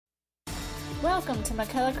Welcome to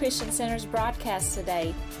McCullough Christian Center's broadcast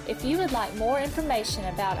today. If you would like more information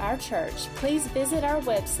about our church, please visit our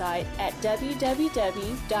website at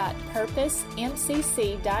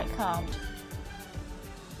www.purposemcc.com.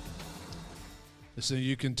 So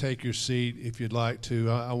you can take your seat if you'd like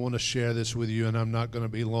to. I want to share this with you, and I'm not going to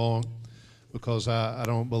be long because I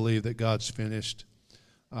don't believe that God's finished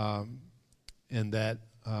in that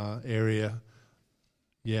area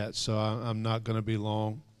yet, so I'm not going to be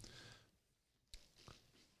long.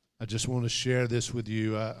 I just want to share this with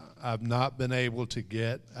you. I've not been able to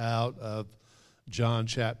get out of John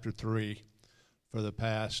chapter 3 for the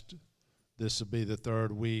past, this will be the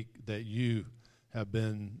third week that you have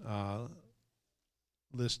been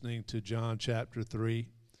listening to John chapter 3.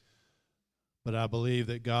 But I believe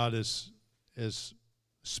that God is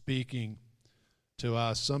speaking to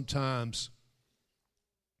us. Sometimes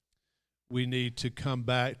we need to come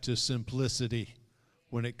back to simplicity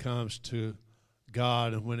when it comes to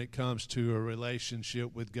God and when it comes to a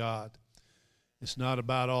relationship with God. It's not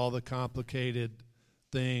about all the complicated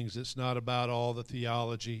things. It's not about all the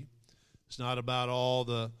theology. It's not about all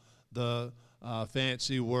the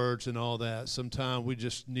fancy words and all that. Sometimes we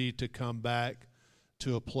just need to come back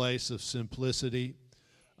to a place of simplicity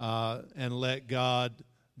and let God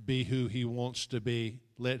be who He wants to be.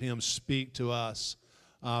 Let Him speak to us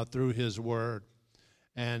through His Word.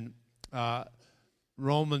 And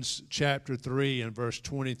Romans chapter 3 and verse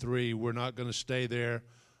 23, we're not going to stay there,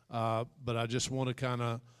 but I just want to kind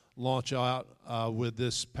of launch out with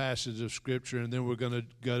this passage of Scripture, and then we're going to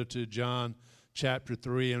go to John chapter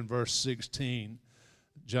 3 and verse 16.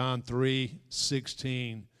 John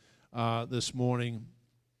 3:16 this morning.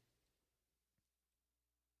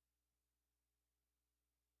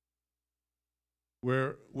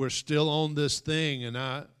 We're still on this thing,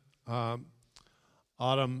 and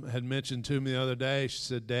Autumn had mentioned to me the other day, she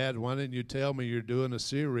said, "Dad, why didn't you tell me you're doing a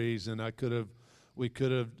series?" And we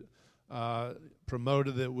could have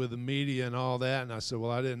promoted it with the media and all that. And I said, "Well,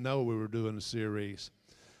 I didn't know we were doing a series."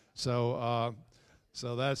 So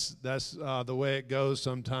that's the way it goes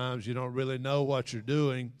sometimes. You don't really know what you're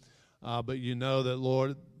doing, but you know that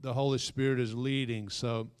the Holy Spirit is leading.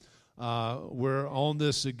 So we're on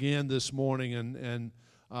this again this morning, and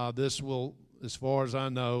this will, as far as I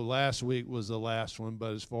know, last week was the last one,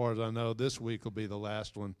 but as far as I know, this week will be the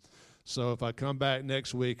last one. So if I come back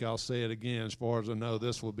next week, I'll say it again. As far as I know,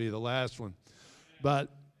 this will be the last one.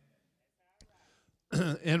 But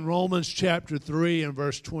in Romans chapter 3 and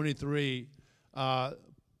verse 23,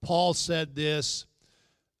 Paul said this.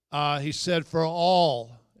 He said, "For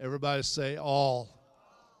all," everybody say all.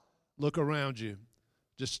 Look around you.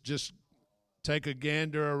 Just take a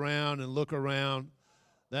gander around and look around.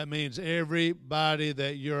 That means everybody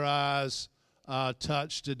that your eyes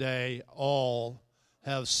touch today, all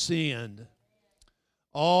have sinned.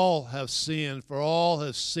 All have sinned, for all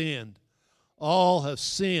have sinned. All have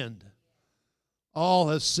sinned. All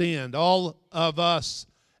have sinned. All of us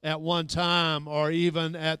at one time or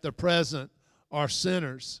even at the present are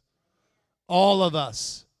sinners. All of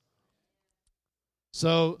us.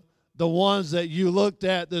 So the ones that you looked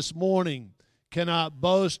at this morning cannot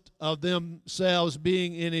boast of themselves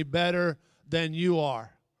being any better than you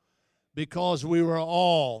are, because we were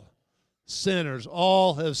all sinners.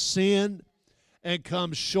 All have sinned and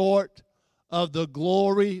come short of the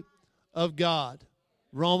glory of God.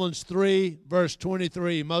 Romans 3, verse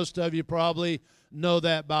 23. Most of you probably know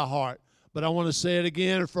that by heart, but I want to say it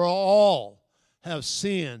again. For all have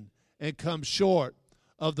sinned and come short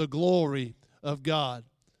of the glory of God.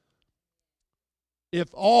 If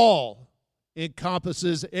all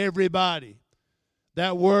encompasses everybody,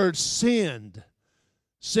 that word sinned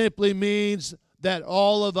simply means that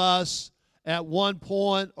all of us at one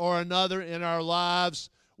point or another in our lives,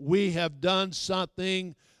 we have done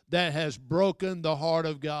something that has broken the heart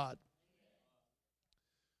of God.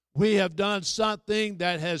 We have done something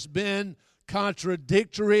that has been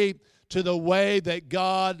contradictory to the way that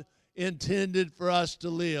God intended for us to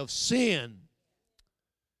live. Sin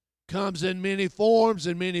comes in many forms,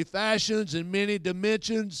 in many fashions, in many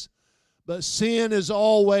dimensions, but sin is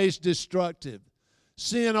always destructive.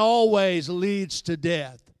 Sin always leads to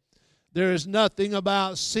death. There is nothing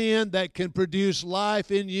about sin that can produce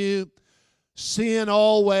life in you. Sin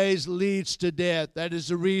always leads to death. That is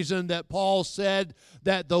the reason that Paul said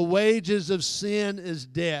that the wages of sin is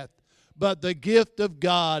death, but the gift of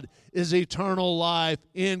God is eternal life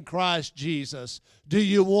in Christ Jesus. Do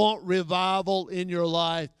you want revival in your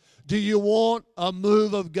life? Do you want a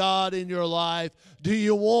move of God in your life? Do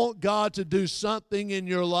you want God to do something in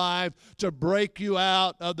your life to break you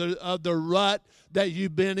out of the rut that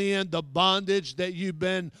you've been in, the bondage that you've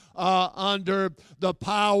been under, the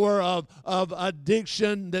power of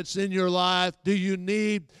addiction that's in your life? Do you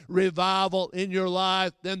need revival in your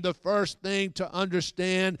life? Then the first thing to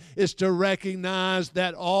understand is to recognize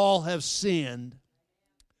that all have sinned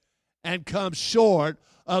and come short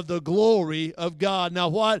of the glory of God. Now,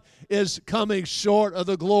 what is coming short of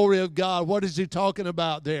the glory of God? What is he talking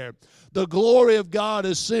about there? The glory of God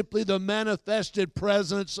is simply the manifested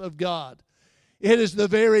presence of God. It is the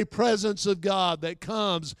very presence of God that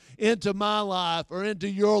comes into my life or into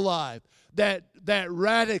your life that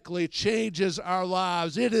radically changes our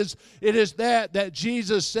lives. It is that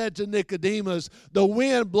Jesus said to Nicodemus, the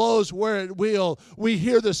wind blows where it will. We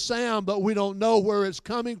hear the sound, but we don't know where it's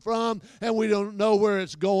coming from, and we don't know where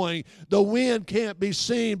it's going. The wind can't be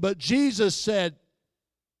seen, but Jesus said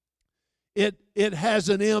it has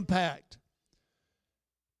an impact.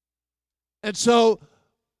 And so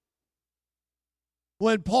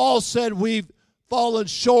when Paul said we've fallen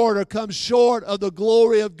short or come short of the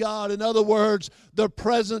glory of God, in other words, the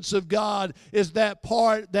presence of God is that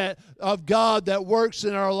part of God that works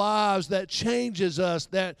in our lives, that changes us,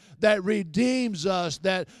 that redeems us,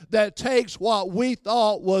 that takes what we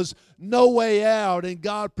thought was no way out, and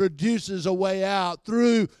God produces a way out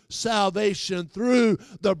through salvation, through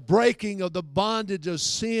the breaking of the bondage of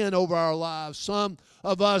sin over our lives. Some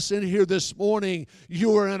of us in here this morning,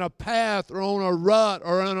 you are in a path or on a rut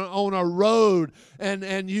or on a road,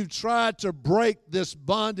 and you've tried to break this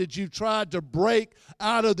bondage. You've tried to break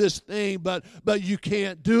out of this thing, but you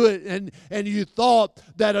can't do it, and you thought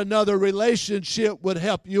that another relationship would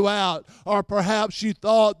help you out, or perhaps you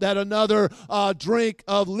thought that another drink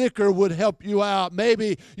of liquor would help you out.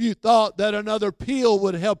 Maybe you thought that another pill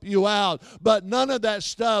would help you out, but none of that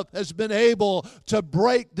stuff has been able to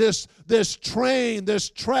break this train, this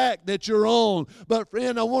track that you're on. But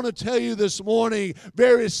friend, I want to tell you this morning,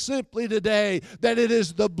 very simply today, that it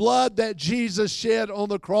is the blood that Jesus shed on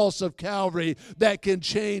the cross of Calvary that can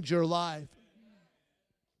change your life.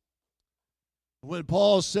 When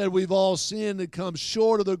Paul said we've all sinned and come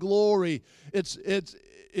short of the glory, it's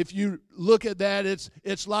if you look at that,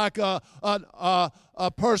 it's like a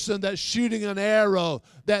person that's shooting an arrow,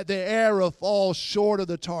 that the arrow falls short of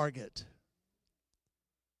the target.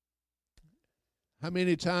 How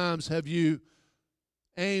many times have you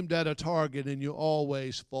aimed at a target and you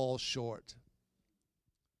always fall short?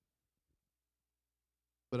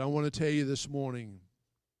 But I want to tell you this morning,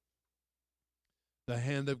 the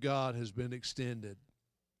hand of God has been extended.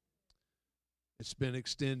 It's been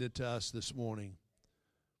extended to us this morning.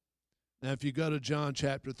 Now, if you go to John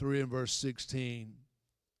chapter 3 and verse 16,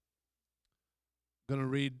 I'm going to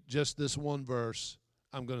read just this one verse.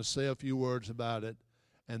 I'm going to say a few words about it,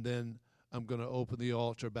 and then I'm going to open the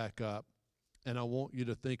altar back up. And I want you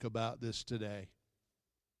to think about this today.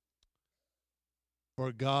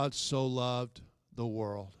 For God so loved the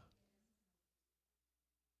world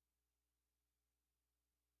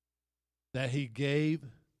that he gave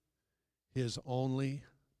his only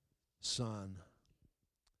Son,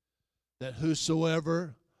 that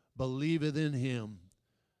whosoever believeth in him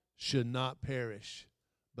should not perish,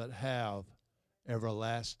 but have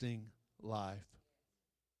everlasting life.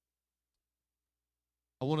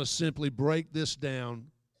 I want to simply break this down,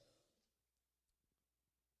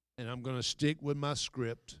 and I'm going to stick with my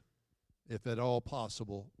script, if at all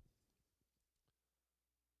possible.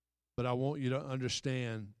 But I want you to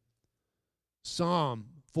understand, Psalm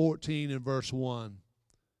 14 and verse 1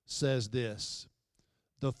 says this: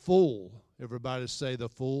 the fool, everybody say the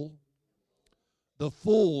fool. The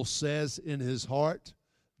fool says in his heart,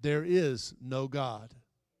 there is no God.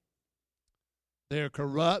 They are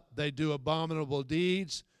corrupt, they do abominable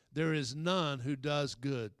deeds. There is none who does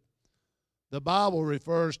good. The Bible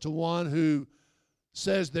refers to one who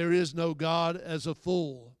says there is no God as a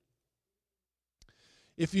fool.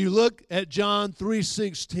 If you look at John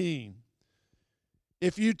 3:16,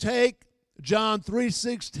 if you take John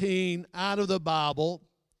 3:16 out of the Bible,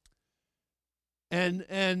 and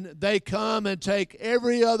they come and take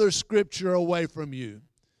every other scripture away from you,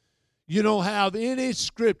 you don't have any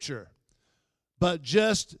scripture but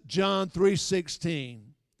just John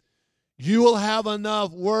 3:16. You will have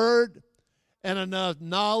enough word and enough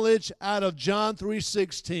knowledge out of John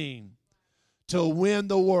 3:16 to win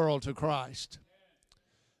the world to Christ.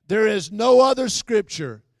 There is no other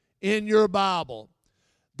scripture in your Bible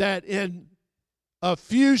that in a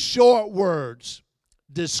few short words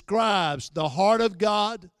describes the heart of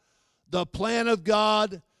God, the plan of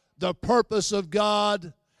God, the purpose of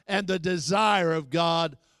God, and the desire of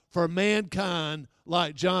God for mankind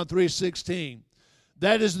like John 3:16.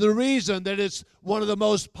 That is the reason that it's one of the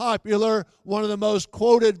most popular, one of the most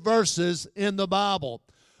quoted verses in the Bible.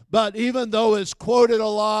 But even though it's quoted a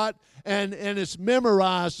lot and it's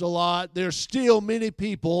memorized a lot, there's still many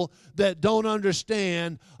people that don't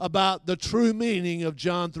understand about the true meaning of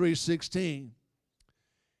John 3:16.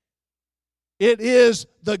 It is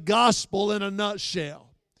the gospel in a nutshell.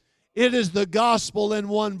 It is the gospel in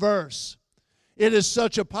one verse. It is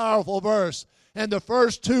such a powerful verse. And the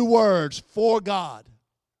first two words, for God,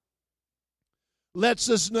 lets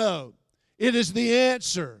us know it is the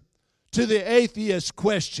answer to the atheist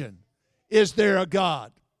question, is there a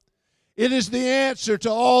God? It is the answer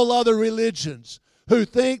to all other religions who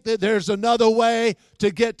think that there's another way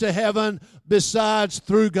to get to heaven besides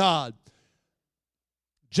through God.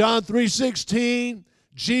 John 3:16,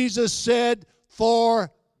 Jesus said,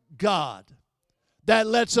 for God. That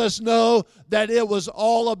lets us know that it was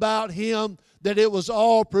all about Him, that it was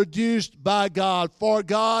all produced by God. For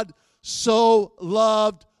God so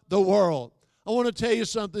loved the world. I want to tell you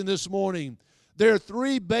something this morning. There are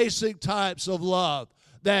three basic types of love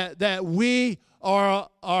that we are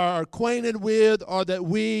acquainted with, or that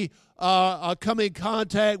we come in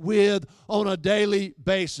contact with on a daily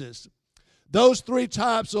basis. Those three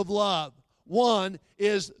types of love. One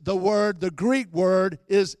is the Greek word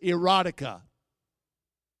is erotica.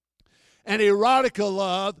 And erotica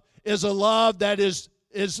love is a love that is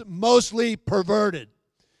mostly perverted.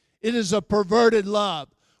 It is a perverted love.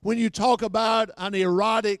 When you talk about an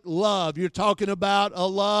erotic love, you're talking about a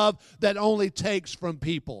love that only takes from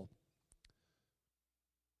people.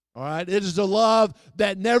 All right? It is a love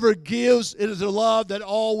that never gives. It is a love that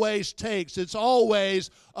always takes. It's always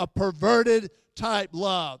a perverted type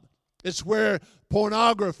love. It's where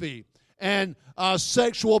pornography and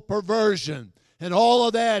sexual perversion and all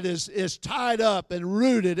of that is tied up and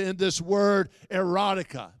rooted in this word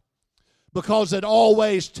erotica, because it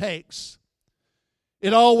always takes.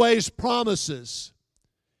 It always promises,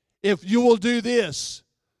 if you will do this,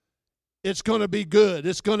 it's going to be good,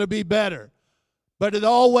 it's going to be better. But it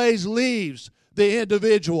always leaves the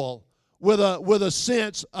individual with a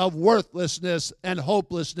sense of worthlessness and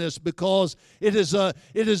hopelessness, because it is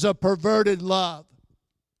a perverted love.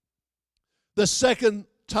 The second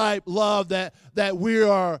type love that we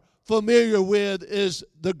are familiar with is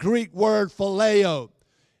the Greek word phileo.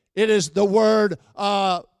 It is the word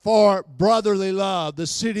for brotherly love. The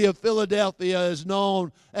city of Philadelphia is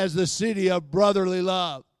known as the city of brotherly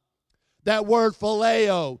love. That word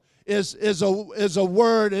phileo is a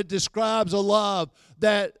word. It describes a love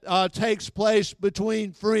that takes place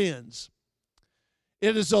between friends.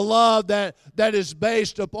 It is a love that is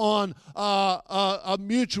based upon a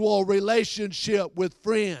mutual relationship with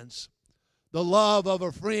friends. The love of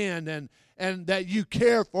a friend and that you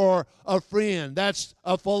care for a friend. That's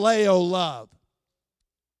a phileo love.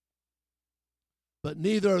 But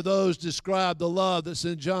neither of those describe the love that's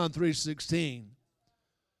in John 3:16.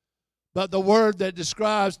 But the word that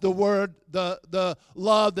describes the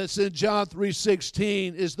love that's in John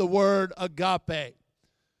 3:16 is the word agape.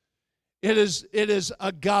 It is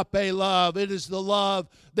agape love. It is the love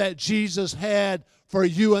that Jesus had for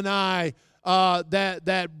you and I,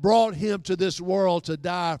 that brought Him to this world to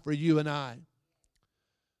die for you and I.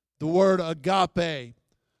 The word agape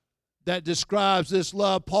that describes this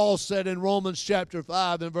love, Paul said in Romans chapter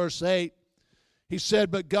 5 and verse 8, he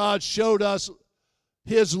said, but God showed us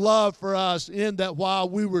His love for us in that while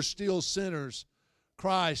we were still sinners,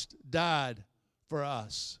 Christ died for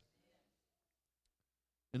us.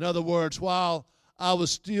 In other words, while I was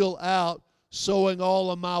still out sowing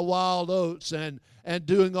all of my wild oats and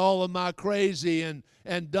doing all of my crazy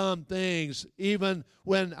and dumb things, even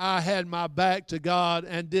when I had my back to God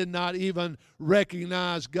and did not even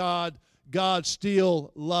recognize God, God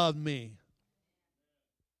still loved me.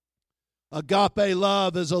 Agape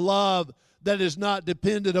love is a love that is not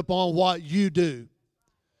dependent upon what you do.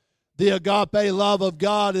 The agape love of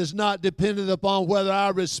God is not dependent upon whether I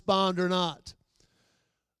respond or not.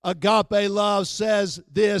 Agape love says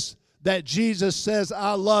this, that Jesus says,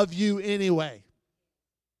 I love you anyway.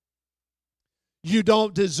 You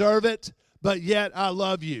don't deserve it, but yet I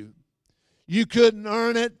love you. You couldn't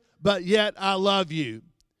earn it, but yet I love you.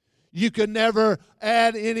 You could never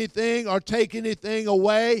add anything or take anything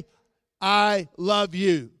away. I love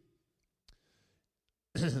you.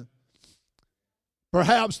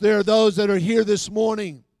 Perhaps there are those that are here this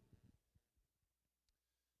morning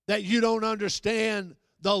that you don't understand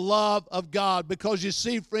the love of God, because you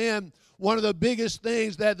see, friend, one of the biggest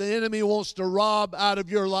things that the enemy wants to rob out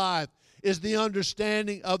of your life is the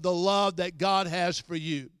understanding of the love that God has for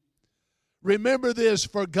you. Remember this,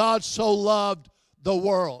 for God so loved the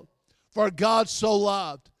world. For God so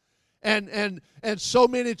loved. And so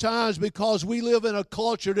many times, because we live in a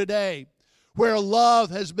culture today where love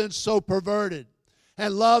has been so perverted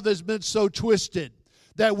and love has been so twisted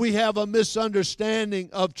that we have a misunderstanding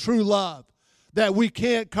of true love, that we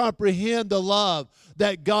can't comprehend the love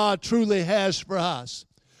that God truly has for us.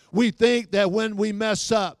 We think that when we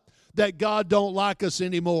mess up, that God don't like us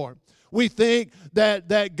anymore. We think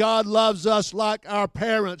that God loves us like our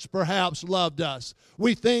parents perhaps loved us.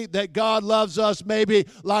 We think that God loves us maybe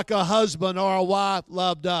like a husband or a wife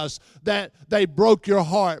loved us, that they broke your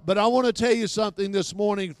heart. But I want to tell you something this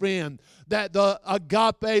morning, friend, that the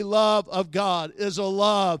agape love of God is a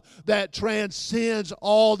love that transcends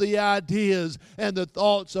all the ideas and the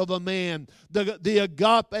thoughts of a man. The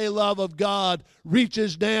agape love of God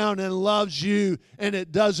reaches down and loves you, and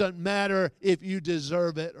it doesn't matter if you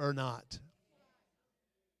deserve it or not.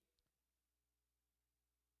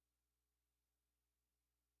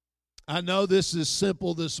 I know this is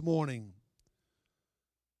simple this morning,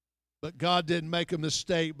 but God didn't make a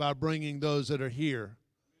mistake by bringing those that are here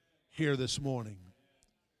this morning.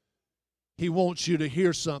 He wants you to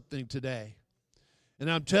hear something today. And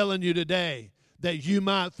I'm telling you today that you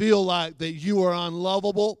might feel like that you are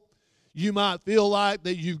unlovable. You might feel like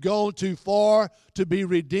that you've gone too far to be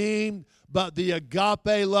redeemed, but the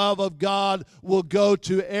agape love of God will go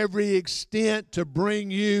to every extent to bring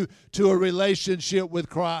you to a relationship with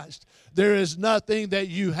Christ. There is nothing that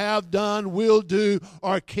you have done, will do,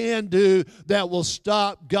 or can do that will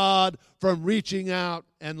stop God from reaching out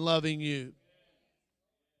and loving you.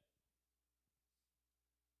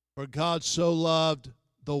 For God so loved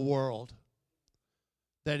the world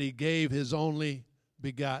that He gave His only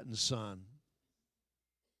begotten Son,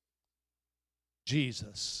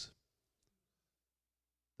 Jesus,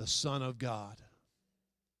 the Son of God,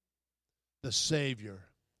 the Savior,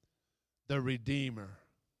 the Redeemer,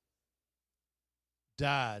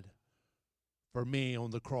 died for me on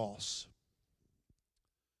the cross.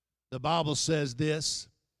 The Bible says this,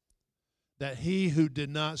 that He who did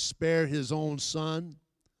not spare His own Son,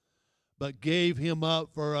 but gave Him up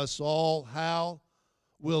for us all, how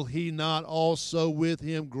will He not also with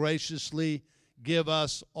Him graciously give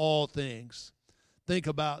us all things? Think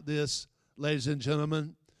about this, ladies and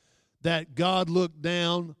gentlemen, that God looked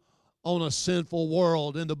down on a sinful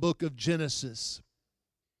world in the book of Genesis.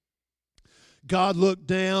 God looked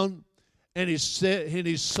down and He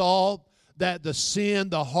saw that the sin,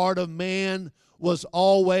 the heart of man, was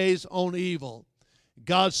always on evil.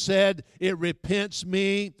 God said, "It repents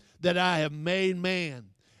me that I have made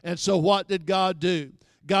man." And so what did God do?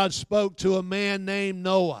 God spoke to a man named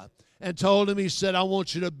Noah and told him, He said, "I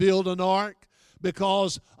want you to build an ark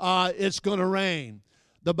because it's going to rain."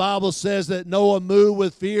 The Bible says that Noah moved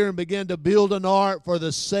with fear and began to build an ark for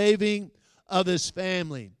the saving of his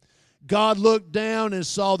family. God looked down and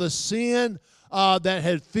saw the sin that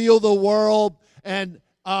had filled the world, and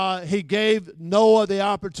He gave Noah the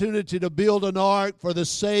opportunity to build an ark for the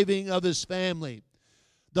saving of his family.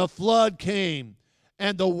 The flood came,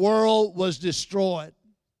 and the world was destroyed.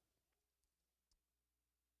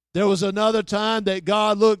 There was another time that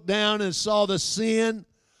God looked down and saw the sin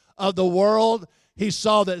of the world. He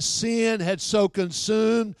saw that sin had so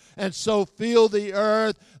consumed and so filled the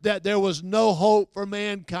earth that there was no hope for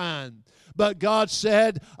mankind. But God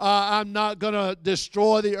said, I'm not going to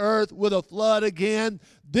destroy the earth with a flood again.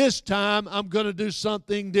 This time, I'm going to do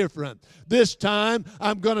something different. This time,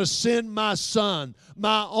 I'm going to send my Son,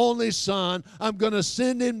 my only Son. I'm going to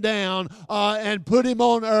send Him down and put Him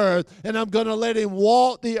on earth, and I'm going to let Him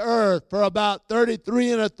walk the earth for about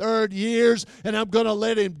 33 and a third years, and I'm going to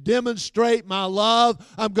let Him demonstrate my love.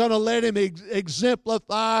 I'm going to let Him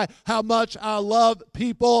exemplify how much I love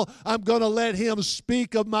people. I'm going to let Him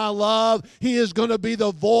speak of my love. He is going to be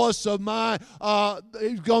the voice of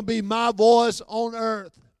He's going to be my voice on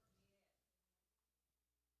earth.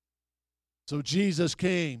 So Jesus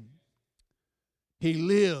came, He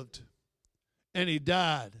lived, and He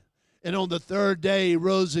died. And on the third day He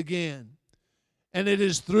rose again. And it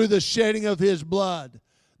is through the shedding of His blood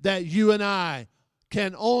that you and I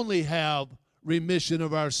can only have remission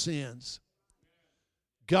of our sins.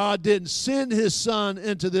 God didn't send His Son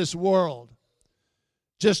into this world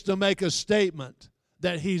just to make a statement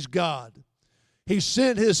that He's God. He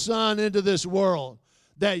sent His Son into this world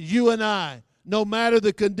that you and I, no matter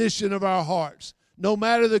the condition of our hearts, no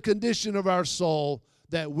matter the condition of our soul,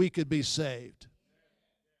 that we could be saved.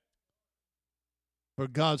 For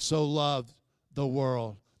God so loved the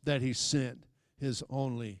world that He sent His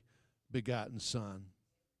only begotten Son.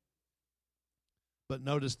 But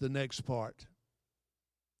notice the next part,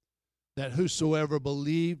 that whosoever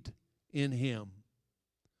believed in Him,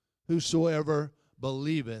 whosoever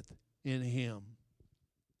believeth in him.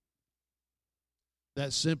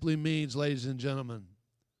 That simply means, ladies and gentlemen,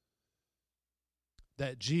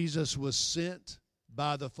 that Jesus was sent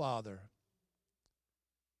by the Father.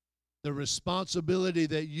 The responsibility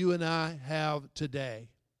that you and I have today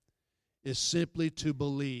is simply to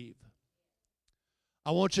believe.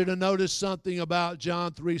 I want you to notice something about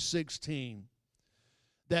John 3:16.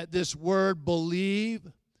 That this word believe,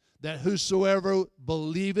 that whosoever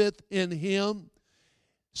believeth in him,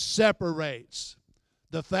 separates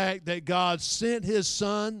the fact that God sent his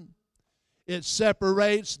Son. It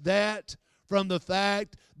separates that from the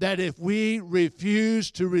fact that if we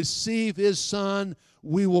refuse to receive his Son,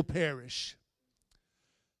 we will perish.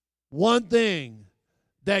 One thing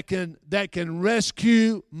that can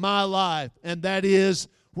rescue my life, and that is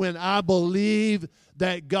when I believe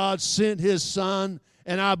that God sent his Son,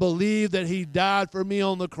 and I believe that he died for me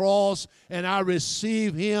on the cross, and I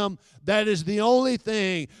receive him. That is the only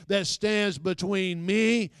thing that stands between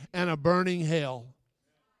me and a burning hell.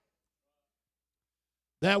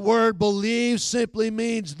 That word believe simply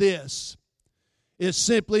means this. It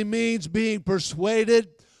simply means being persuaded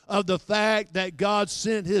of the fact that God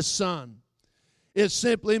sent his Son. It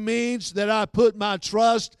simply means that I put my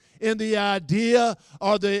trust in the idea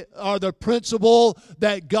or the principle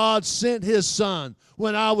that God sent his Son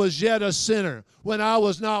when I was yet a sinner, when I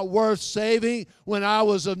was not worth saving, when I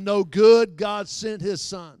was of no good. God sent his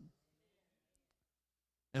Son.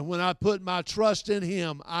 And when I put my trust in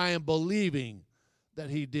him, I am believing that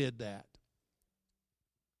he did that.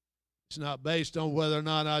 It's not based on whether or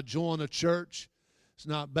not I join a church. It's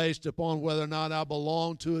not based upon whether or not I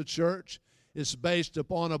belong to a church. It's based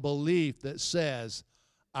upon a belief that says,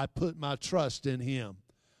 I put my trust in him.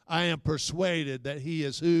 I am persuaded that he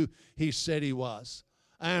is who he said he was.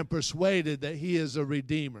 I am persuaded that he is a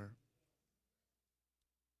redeemer.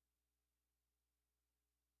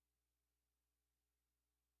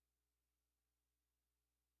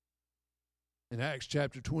 In Acts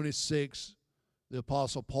chapter 26, the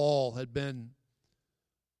Apostle Paul had been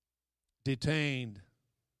detained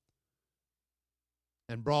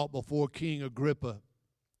and brought before King Agrippa.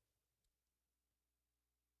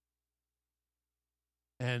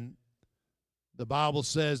 And the Bible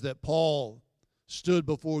says that Paul stood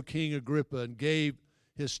before King Agrippa and gave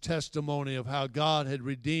his testimony of how God had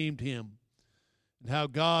redeemed him and how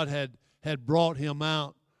God had brought him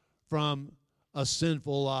out from a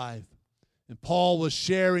sinful life. And Paul was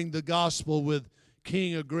sharing the gospel with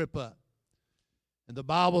King Agrippa. And the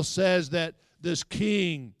Bible says that this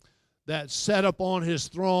king that sat upon his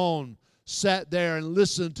throne sat there and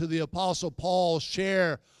listened to the Apostle Paul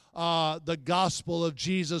share the gospel of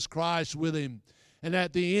Jesus Christ with him. And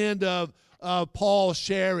at the end of Paul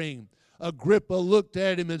sharing, Agrippa looked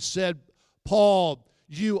at him and said, Paul,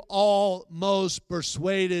 you almost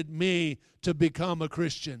persuaded me to become a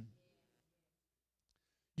Christian.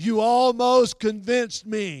 You almost convinced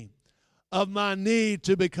me of my need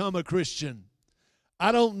to become a Christian.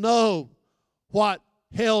 I don't know what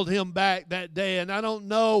held him back that day, and I don't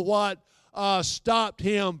know what stopped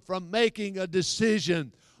him from making a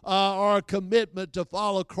decision or a commitment to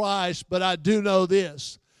follow Christ, but I do know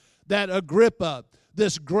this, that Agrippa,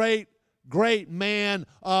 this great man,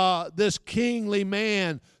 this kingly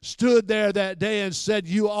man, stood there that day and said,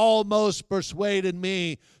 you almost persuaded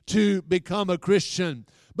me to become a Christian.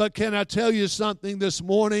 But can I tell you something this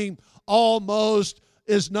morning? Almost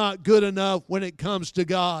is not good enough when it comes to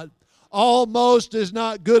God. Almost is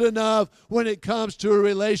not good enough when it comes to a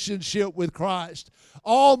relationship with Christ.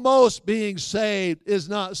 Almost being saved is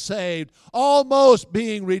not saved. Almost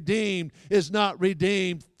being redeemed is not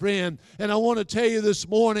redeemed, friend. And I want to tell you this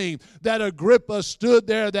morning that Agrippa stood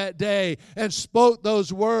there that day and spoke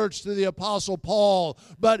those words to the Apostle Paul.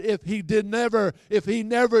 But if he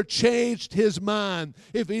never changed his mind,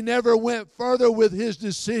 if he never went further with his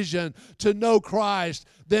decision to know Christ,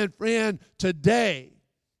 then friend, today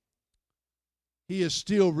he is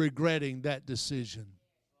still regretting that decision.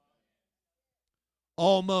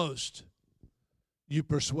 Almost you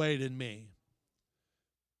persuaded me.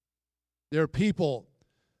 There are people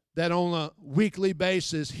that on a weekly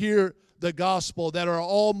basis hear the gospel that are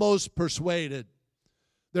almost persuaded.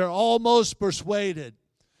 They're almost persuaded.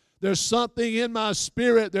 There's something in my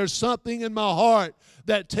spirit, there's something in my heart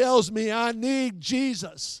that tells me I need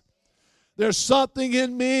Jesus. There's something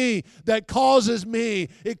in me that causes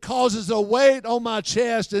a weight on my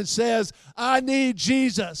chest and says, I need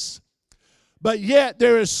Jesus. But yet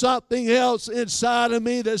there is something else inside of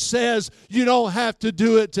me that says, you don't have to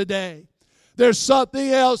do it today. There's something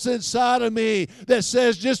else inside of me that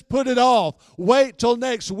says just put it off. Wait till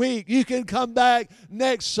next week. You can come back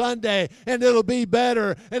next Sunday and it'll be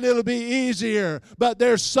better and it'll be easier. But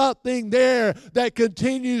there's something there that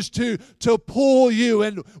continues to pull you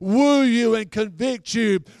and woo you and convict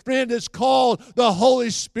you. Friend, it's called the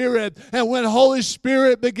Holy Spirit. And when Holy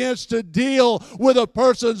Spirit begins to deal with a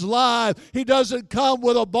person's life, He doesn't come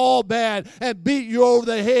with a ball bat and beat you over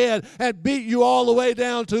the head and beat you all the way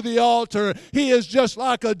down to the altar. He is just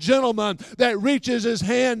like a gentleman that reaches his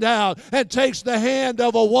hand out and takes the hand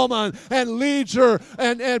of a woman and leads her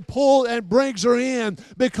and pulls and brings her in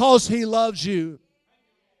because He loves you.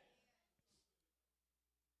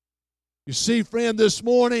 You see, friend, this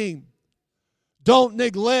morning, don't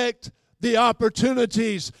neglect the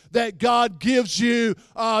opportunities that God gives you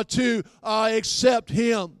to accept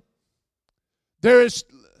Him.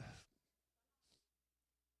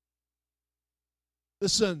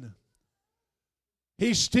 Listen,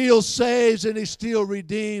 He still saves and He still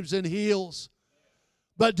redeems and heals.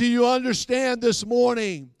 But do you understand this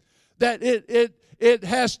morning that it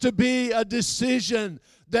has to be a decision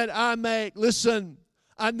that I make? Listen,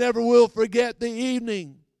 I never will forget the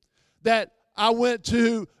evening that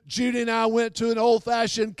Judy and I went to an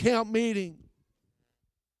old-fashioned camp meeting.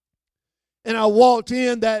 And I walked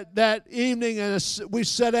in that evening and we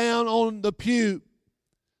sat down on the pew.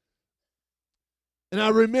 And I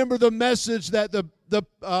remember the message that the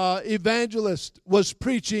evangelist was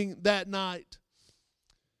preaching that night.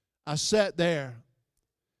 I sat there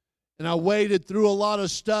and I waded through a lot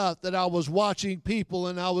of stuff that I was watching people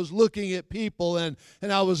and I was looking at people and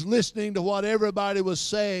I was listening to what everybody was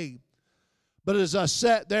saying. But as I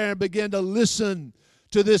sat there and began to listen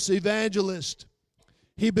to this evangelist,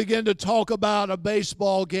 he began to talk about a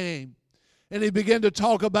baseball game. And he began to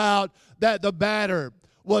talk about that the batter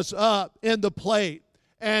was up in the plate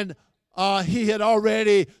and he had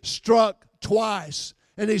already struck twice.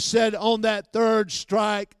 And he said, on that third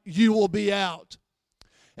strike, you will be out.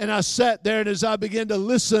 And I sat there, and as I began to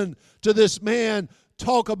listen to this man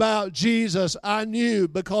talk about Jesus, I knew,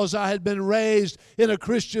 because I had been raised in a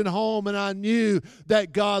Christian home, and I knew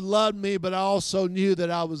that God loved me, but I also knew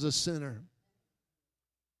that I was a sinner.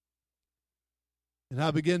 And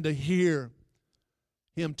I began to hear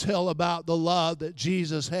him tell about the love that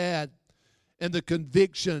Jesus had, and the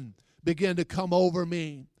conviction began to come over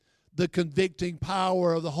me. The convicting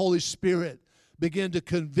power of the Holy Spirit began to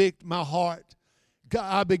convict my heart.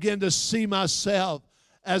 I began to see myself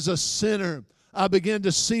as a sinner. I began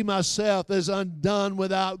to see myself as undone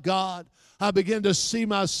without God. I began to see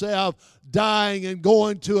myself dying and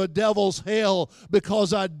going to a devil's hell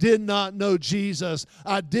because I did not know Jesus.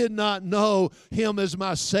 I did not know Him as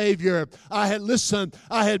my Savior. I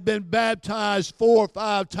had been baptized 4 or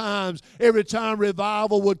 5 times. Every time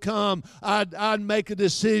revival would come, I'd make a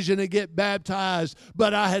decision to get baptized,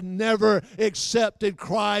 but I had never accepted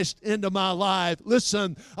Christ into my life.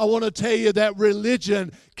 Listen, I want to tell you that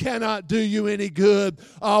religion cannot do you any good.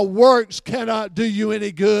 Works cannot do you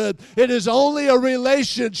any good. It is only a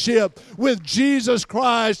relationship with Jesus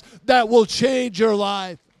Christ that will change your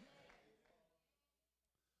life.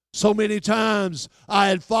 So many times I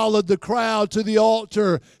had followed the crowd to the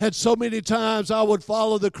altar, and so many times I would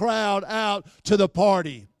follow the crowd out to the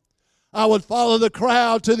party. I would follow the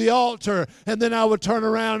crowd to the altar, and then I would turn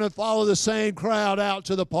around and follow the same crowd out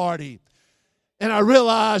to the party. And I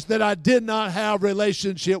realized that I did not have a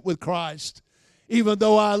relationship with Christ. Even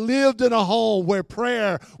though I lived in a home where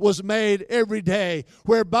prayer was made every day,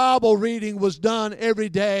 where Bible reading was done every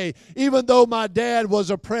day, even though my dad was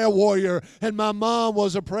a prayer warrior and my mom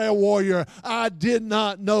was a prayer warrior, I did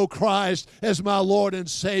not know Christ as my Lord and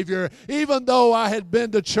Savior. Even though I had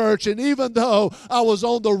been to church and even though I was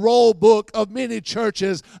on the roll book of many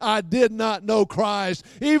churches, I did not know Christ.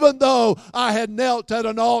 Even though I had knelt at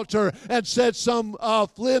an altar and said some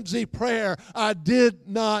flimsy prayer, I did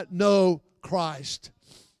not know Christ.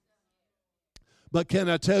 But can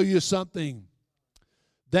I tell you something?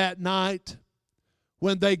 That night,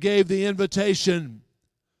 when they gave the invitation,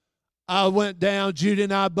 I went down, Judy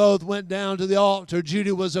and I both went down to the altar.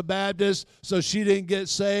 Judy was a Baptist, so she didn't get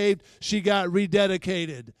saved. She got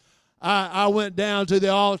rededicated. I went down to the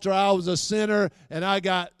altar. I was a sinner, and I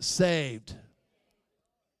got saved.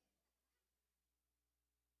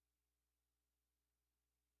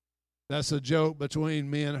 That's a joke between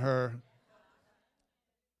me and her.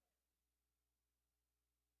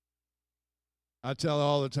 I tell her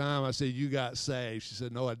all the time, I said, you got saved. She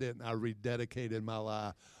said, no, I didn't. I rededicated my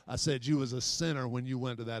life. I said, you was a sinner when you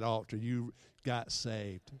went to that altar. You got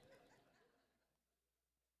saved.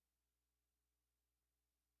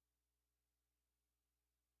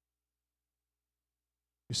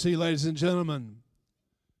 You see, ladies and gentlemen,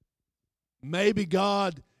 maybe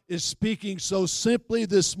God is speaking so simply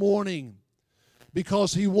this morning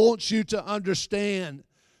because He wants you to understand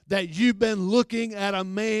that you've been looking at a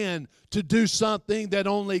man to do something that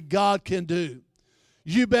only God can do.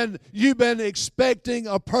 You've been expecting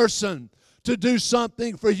a person to do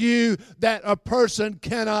something for you that a person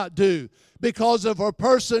cannot do. Because if a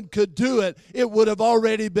person could do it, it would have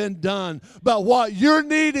already been done. But what you're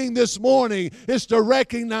needing this morning is to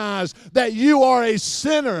recognize that you are a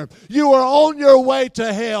sinner. You are on your way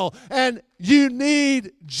to hell, and you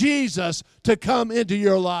need Jesus to come into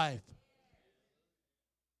your life.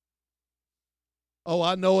 Oh,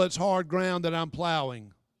 I know it's hard ground that I'm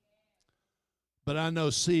plowing, but I know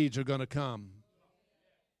seeds are going to come.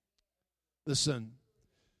 Listen,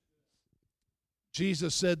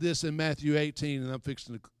 Jesus said this in Matthew 18, and I'm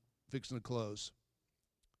fixing to close.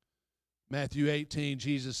 Matthew 18,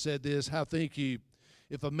 Jesus said this, how think you,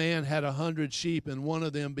 if a man had 100 sheep and one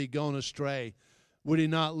of them be gone astray, would he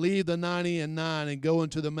not leave the 99 and go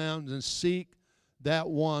into the mountains and seek that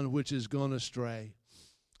one which is gone astray?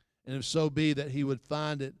 And if so be that he would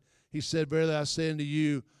find it, he said, verily I say unto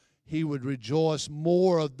you, he would rejoice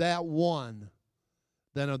more of that one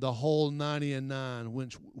than of the whole 99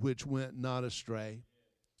 which went not astray.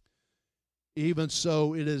 Even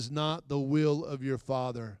so, it is not the will of your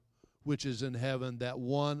Father which is in heaven that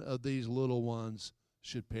one of these little ones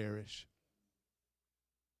should perish.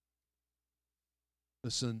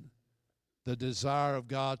 Listen, the desire of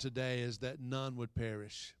God today is that none would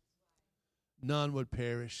perish. None would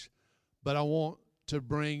perish. But I want to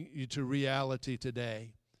bring you to reality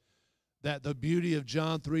today that the beauty of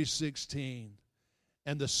John 3:16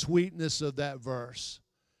 and the sweetness of that verse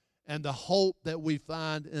and the hope that we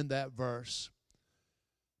find in that verse,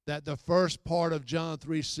 that the first part of John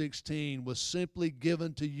 3:16 was simply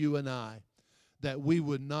given to you and I, that we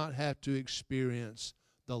would not have to experience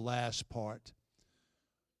the last part.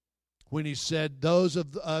 When he said, those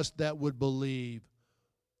of us that would believe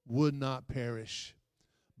would not perish,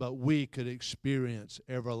 but we could experience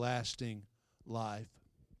everlasting life.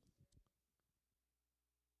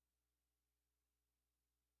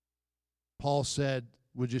 Paul said,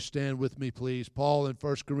 would you stand with me, please? Paul in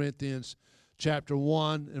 1 Corinthians chapter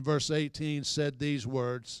 1 and verse 18 said these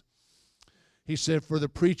words. He said, for the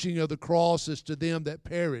preaching of the cross is to them that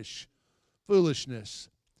perish foolishness,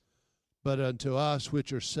 but unto us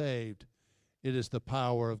which are saved, it is the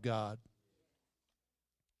power of God.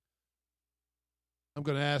 I'm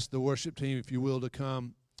going to ask the worship team, if you will, to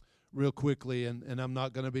come real quickly, and I'm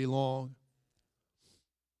not going to be long.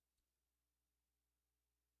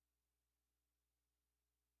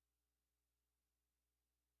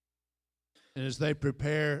 And as they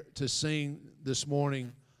prepare to sing this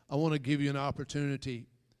morning, I want to give you an opportunity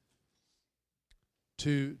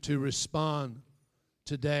to respond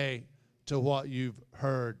today to what you've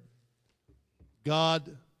heard.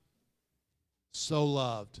 God so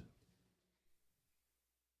loved.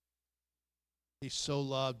 He so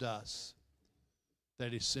loved us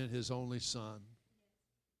that He sent His only Son.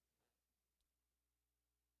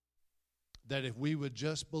 That if we would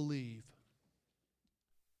just believe,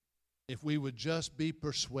 if we would just be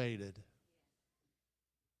persuaded,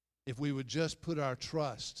 if we would just put our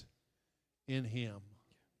trust in Him,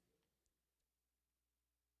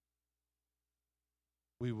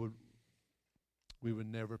 we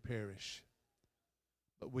would never perish,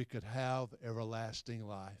 but we could have everlasting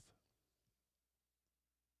life.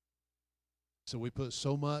 So we put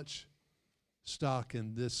so much stock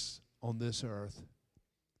in this on this earth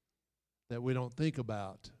that we don't think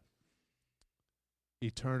about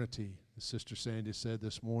eternity. As Sister Sandy said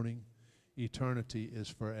this morning, eternity is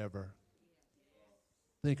forever.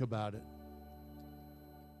 Think about it.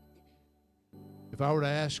 If I were to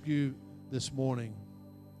ask you this morning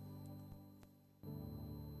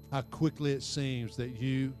how quickly it seems that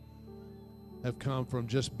you have come from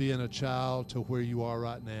just being a child to where you are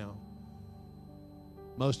right now,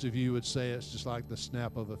 most of you would say it's just like the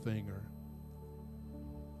snap of a finger.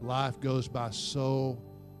 Life goes by so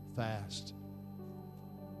fast.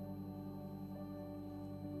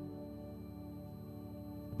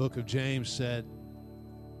 The book of James said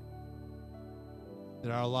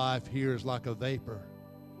that our life here is like a vapor.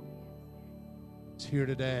 It's here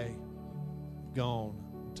today, gone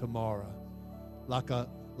tomorrow. Like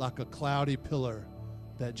a cloudy pillar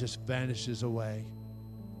that just vanishes away.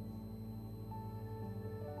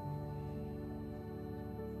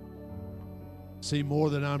 See, more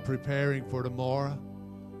than I'm preparing for tomorrow,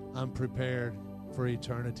 I'm prepared for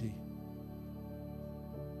eternity.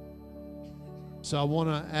 So I want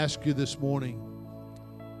to ask you this morning,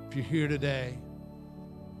 if you're here today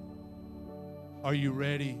Are you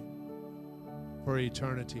ready for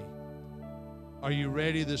eternity? Are you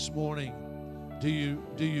ready this morning? Do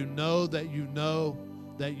you know that you know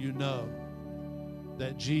that you know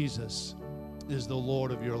that Jesus is the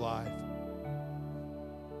Lord of your life?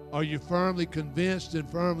 Are you firmly convinced and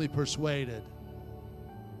firmly persuaded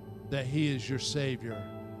that He is your Savior?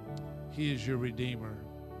 He is your Redeemer?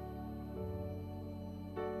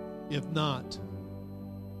 If not,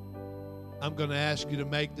 I'm going to ask you to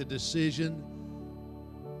make the decision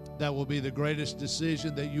that will be the greatest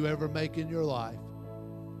decision that you ever make in your life.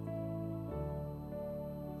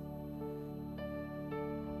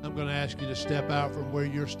 I'm going to ask you to step out from where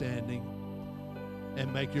you're standing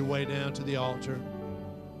and make your way down to the altar.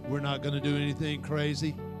 We're not going to do anything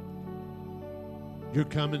crazy. You're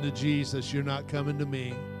coming to Jesus. You're not coming to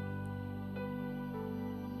me.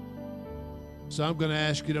 So I'm going to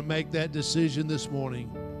ask you to make that decision this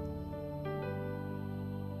morning.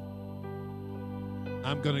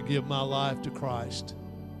 I'm going to give my life to Christ.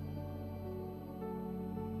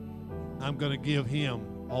 I'm going to give Him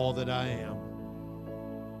all that I am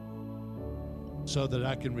so that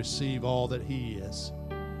I can receive all that He is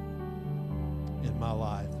in my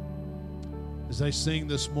life. As they sing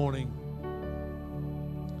this morning,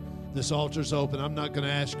 this altar's open. I'm not going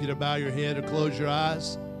to ask you to bow your head or close your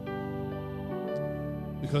eyes,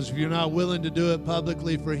 because if you're not willing to do it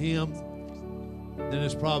publicly for Him, then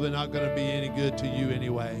it's probably not going to be any good to you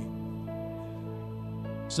anyway.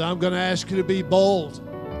 So I'm going to ask you to be bold.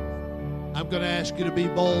 I'm going to ask you to be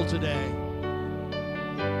bold today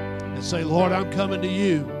and say, Lord, I'm coming to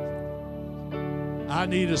you. I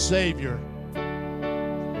need a Savior.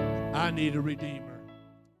 I need a Redeemer.